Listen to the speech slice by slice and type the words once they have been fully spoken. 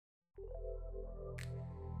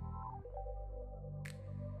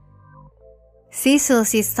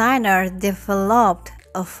Analisa Steiner developed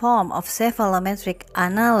a form of cephalometric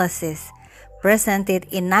analysis presented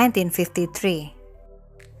in 1953.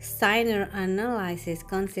 Steiner analysis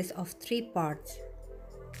consists of three parts: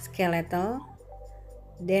 skeletal,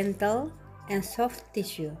 dental, and soft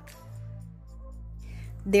tissue.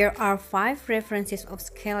 There are 5 references of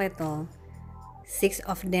skeletal, 6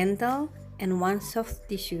 of dental, and 1 soft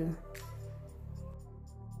tissue.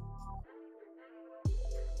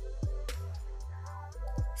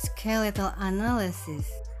 Skeletal analysis.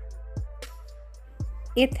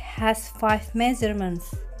 It has 5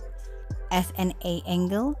 measurements: SNA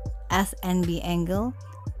angle, SNB angle,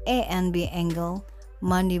 ANB angle,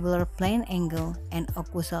 mandibular plane angle, and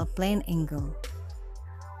occlusal plane angle.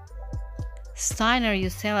 Steiner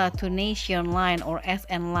used Cephalometric line or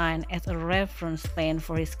SN line as a reference plane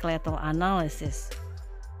for his skeletal analysis.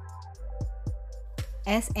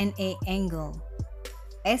 SNA angle.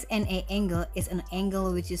 SNA angle is an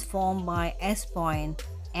angle which is formed by S point,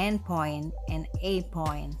 N point, and A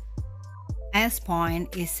point. S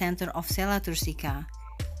point is center of sella turcica.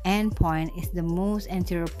 N point is the most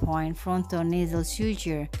anterior point frontonasal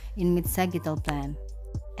suture in mid-sagittal plane.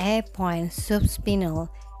 A point subspinal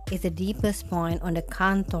is the deepest point on the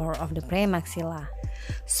contour of the premaxilla.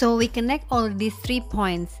 So we connect all these 3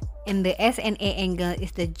 points, and the SNA angle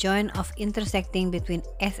is the joint of intersecting between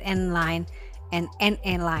SN line and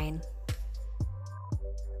NA line.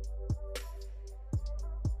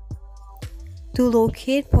 To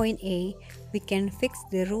locate point A, we can fix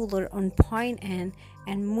the ruler on point N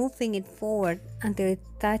and moving it forward until it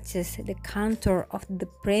touches the contour of the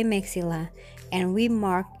premaxilla, and we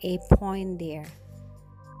mark a point there.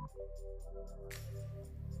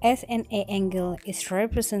 SNA angle is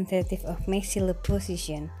representative of maxilla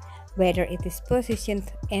position, whether it is positioned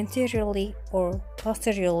anteriorly or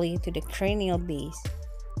posteriorly to the cranial base.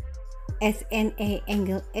 SNA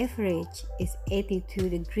angle average is 82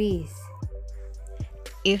 degrees.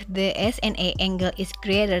 If the SNA angle is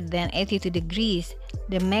greater than 82 degrees,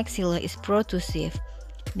 the maxilla is protrusive.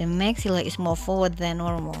 The maxilla is more forward than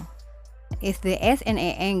normal. If the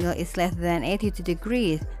SNA angle is less than 82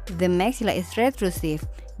 degrees, the maxilla is retrusive.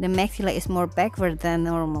 The maxilla is more backward than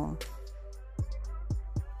normal.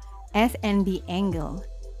 SNB angle.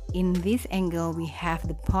 In this angle, we have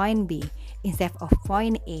the point B instead of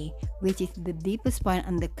point A, which is the deepest point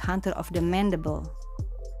on the contour of the mandible.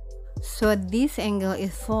 So this angle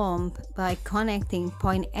is formed by connecting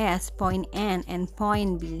point S, point N, and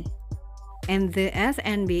point B. And the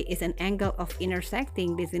SNB is an angle of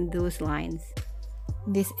intersecting between those lines.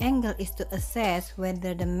 This angle is to assess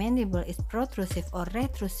whether the mandible is protrusive or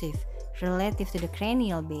retrusive relative to the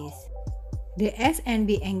cranial base. The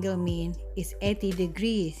SNB angle mean is 80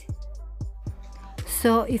 degrees.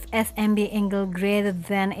 So if SNB angle greater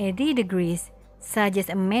than 80 degrees, suggests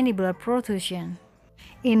a mandibular protrusion.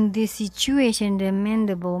 In this situation, the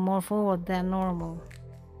mandible more forward than normal.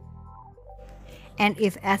 And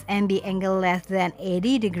if SNB angle less than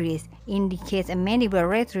 80 degrees indicates a mandibular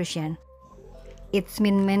retrusion, it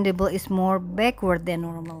means mandible is more backward than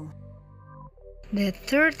normal. The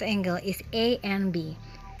third angle is ANB.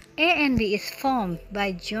 ANB is formed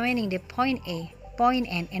by joining the point A, point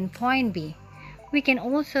N, and point B. We can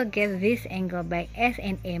also get this angle by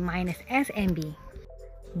SNA minus SNB.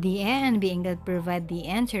 The ANB angle provides the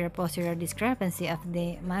anterior-posterior discrepancy of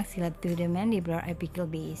the maxilla to the mandibular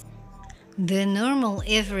apical base. The normal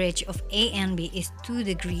average of ANB is 2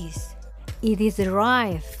 degrees. It is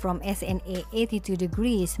derived from SNA 82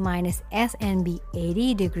 degrees minus SNB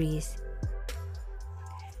 80 degrees.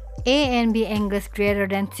 ANB angles greater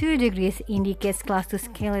than 2 degrees indicates class 2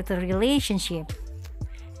 skeletal relationship,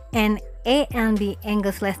 and ANB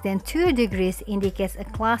angles less than 2 degrees indicates a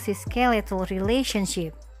class 3 skeletal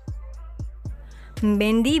relationship.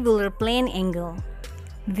 Mandibular plane angle.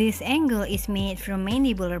 This angle is made from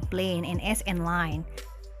mandibular plane and SN line.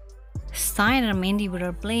 Steiner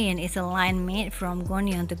mandibular plane is a line made from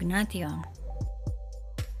gonion to gnation.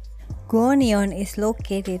 Gonion is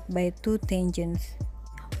located by 2 tangents,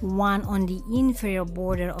 one on the inferior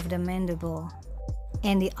border of the mandible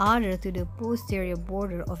and the other to the posterior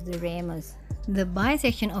border of the ramus. The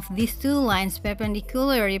bisection of these 2 lines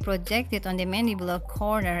perpendicularly projected on the mandibular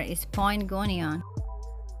corner is point gonion.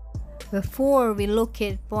 Before we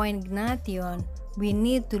locate point gnation, we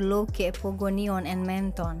need to locate pogonion and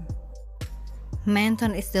menton.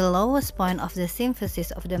 Menton is the lowest point of the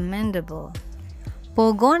symphysis of the mandible.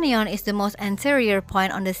 Pogonion is the most anterior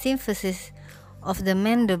point on the symphysis of the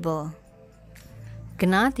mandible.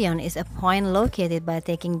 Gnation is a point located by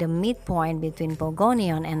taking the midpoint between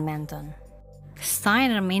pogonion and menton.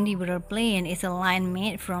 Steiner mandibular plane is a line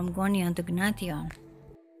made from gonion to gnation.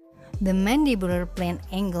 The mandibular plane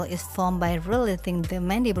angle is formed by relating the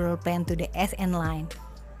mandibular plane to the SN line.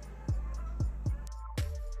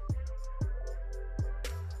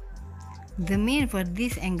 The mean for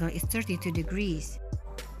this angle is 32 degrees.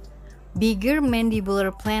 Bigger mandibular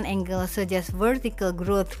plane angle suggests vertical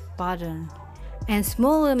growth pattern, and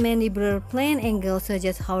smaller mandibular plane angle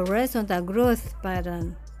suggests horizontal growth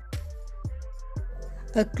pattern.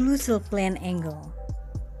 Occlusal plane angle.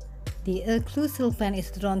 The occlusal plane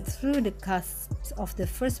is drawn through the cusps of the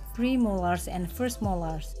first premolars and first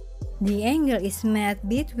molars. The angle is met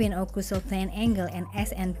between occlusal plane angle and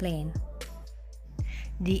SN plane.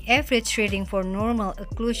 The average reading for normal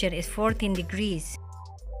occlusion is 14 degrees.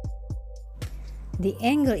 The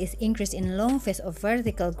angle is increased in long face of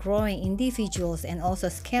vertical growing individuals and also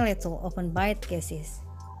skeletal open bite cases.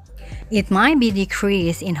 It might be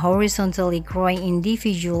decreased in horizontally growing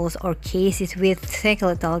individuals or cases with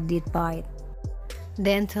skeletal deep bite.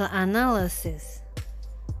 Dental analysis.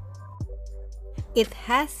 It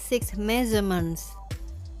has 6 measurements: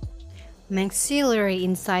 maxillary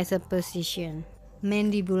incisor position,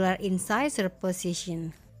 mandibular incisor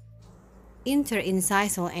position,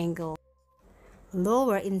 interincisal angle,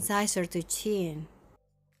 lower incisor to chin,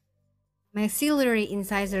 maxillary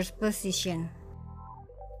incisors position.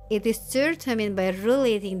 It is determined by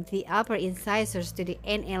relating the upper incisors to the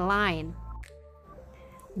NA line.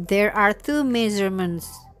 There are 2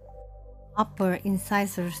 measurements: upper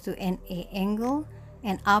incisors to NA angle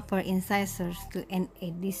and upper incisors to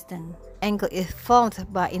NA distance. Angle is formed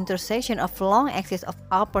by intersection of long axis of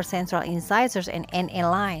upper central incisors and NA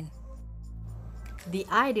line. The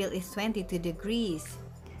ideal is 22 degrees.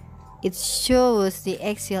 It shows the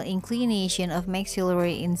axial inclination of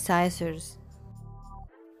maxillary incisors.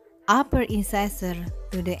 Upper incisor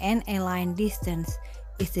to the NA line distance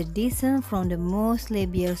is the distance from the most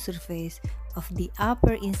labial surface of the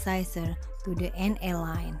upper incisor to the NA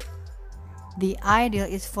line. The ideal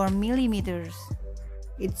is 4 mm.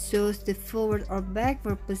 It shows the forward or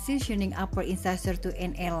backward positioning upper incisor to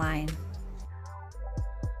NA line.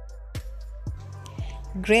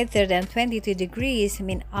 Greater than 22 degrees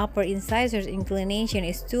mean upper incisors inclination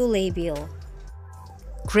is too labial.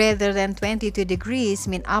 Greater than 22 degrees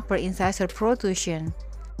mean upper incisor protrusion.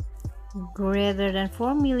 Greater than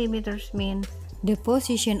 4 mm mean the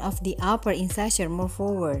position of the upper incisor more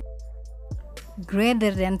forward.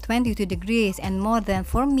 Greater than 22 degrees and more than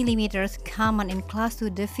 4 mm common in class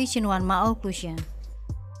 2 division 1 malocclusion.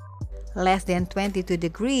 Less than 22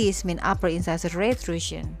 degrees mean upper incisor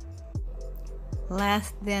retrusion.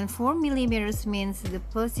 Less than 4 mm means the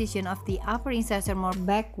position of the upper incisor more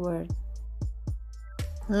backward.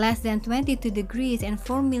 Less than 22 degrees and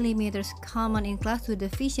 4 mm common in class 2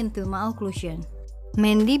 division 2 malocclusion.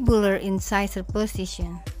 Mandibular incisor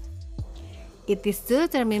position. It is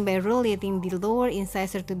determined by relating the lower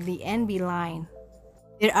incisor to the NB line.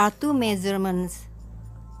 There are 2 measurements: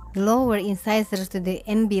 lower incisor to the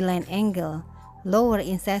NB line angle, lower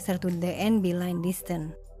incisor to the NB line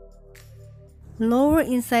distance. Lower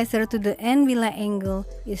incisor to the NB line angle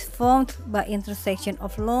is formed by intersection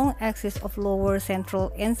of long axis of lower central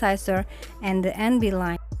incisor and the NB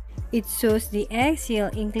line. It shows the axial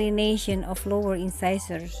inclination of lower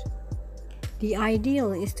incisors. The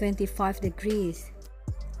ideal is 25 degrees.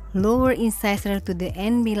 Lower incisor to the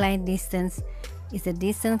NB line distance is the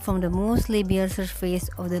distance from the most labial surface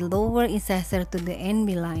of the lower incisor to the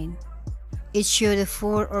NB line. It shows the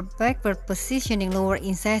forward or backward positioning lower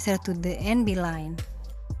incisor to the NB line.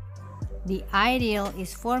 The ideal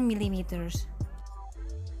is 4 mm.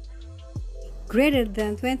 Greater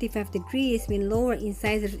than 25 degrees mean lower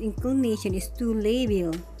incisor inclination is too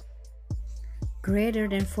labial.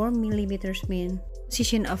 Greater than 4 mm mean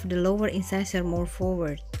position of the lower incisor more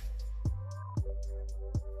forward.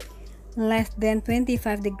 Less than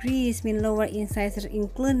 25 degrees mean lower incisor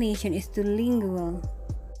inclination is too lingual.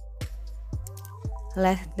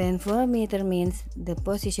 Less than 4 mm means the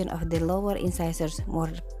position of the lower incisors more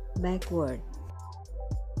backward.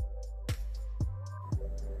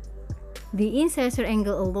 The incisor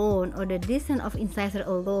angle alone or the distance of incisor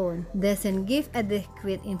alone doesn't give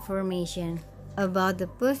adequate information about the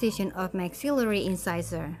position of maxillary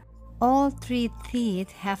incisor. All 3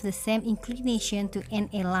 teeth have the same inclination to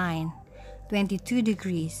NA line, 22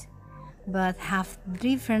 degrees, but have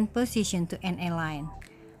different position to NA line,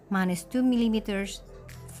 minus 2 mm,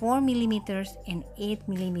 4 mm, and 8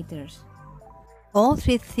 mm. All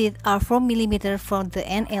 3 teeth are 4 mm from the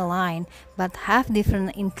NA line but have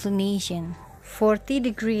different inclination, 40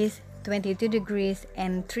 degrees, 22 degrees,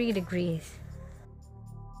 and 3 degrees.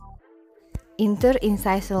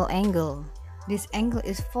 Interincisal angle. This angle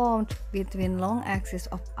is formed between long axis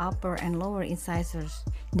of upper and lower incisors.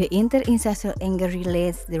 The interincisal angle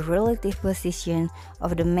relates the relative position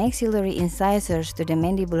of the maxillary incisors to the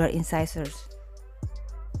mandibular incisors.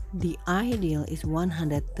 The ideal is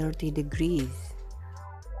 130 degrees.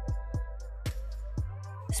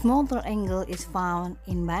 Smaller angle is found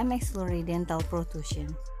in bimaxillary dental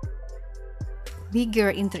protrusion.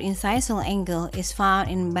 Bigger interincisal angle is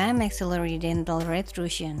found in bimaxillary dental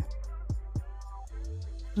retrusion.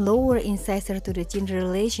 Lower incisor to the chin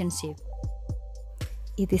relationship.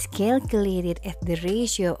 It is calculated as the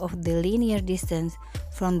ratio of the linear distance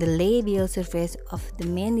from the labial surface of the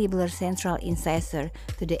mandibular central incisor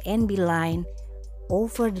to the NB line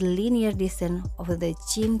over the linear distance of the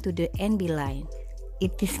chin to the NB line.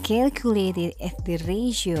 It is calculated as the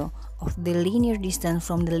ratio of the linear distance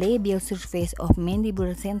from the labial surface of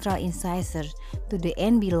mandibular central incisor to the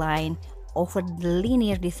NB line over the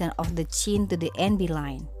linear distance of the chin to the NB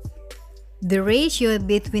line. The ratio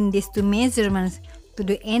between these two measurements to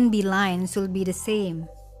the NB line should be the same.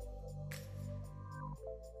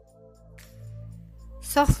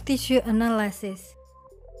 Soft tissue analysis.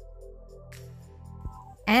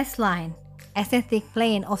 S-line, aesthetic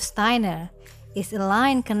plane of Steiner, is a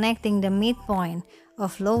line connecting the midpoint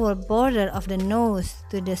of lower border of the nose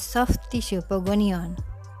to the soft tissue pogonion.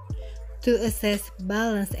 To assess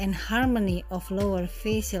balance and harmony of lower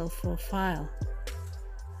facial profile,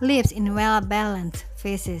 lips in well-balanced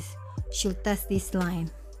faces should touch this line.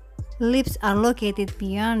 Lips are located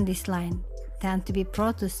beyond this line tend to be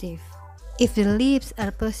protrusive. If the lips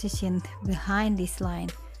are positioned behind this line,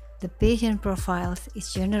 the patient profile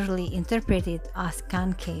is generally interpreted as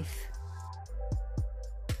concave.